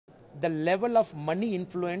the level of money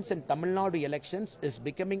influence in Tamil Nadu elections is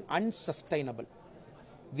becoming unsustainable.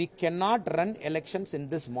 We cannot run elections in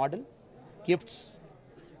this model. Gifts,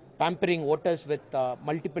 pampering voters with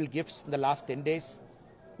multiple gifts in the last 10 days.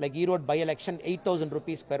 Like Erode by-election, 8,000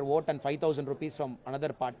 rupees per vote and 5,000 rupees from another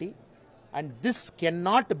party. And this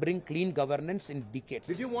cannot bring clean governance in decades.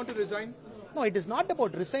 Did you want to resign? No, it is not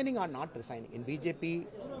about resigning or not resigning. In BJP,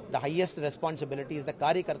 the highest responsibility is the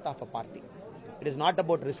Karyakarta of a party. It is not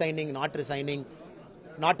about resigning,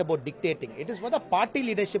 not about dictating. It is for the party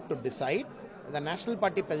leadership to decide, the national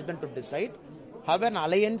party president to decide how an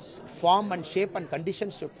alliance form and shape and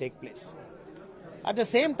conditions should take place. At the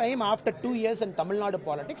same time, after 2 years in Tamil Nadu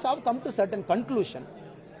politics, I have come to certain conclusion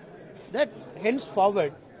that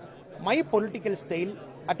henceforward, my political style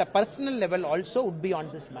at a personal level also would be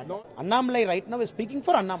on this matter. Annamalai right now is speaking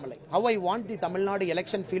for Annamalai. How I want the Tamil Nadu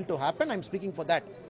election field to happen, I am speaking for that.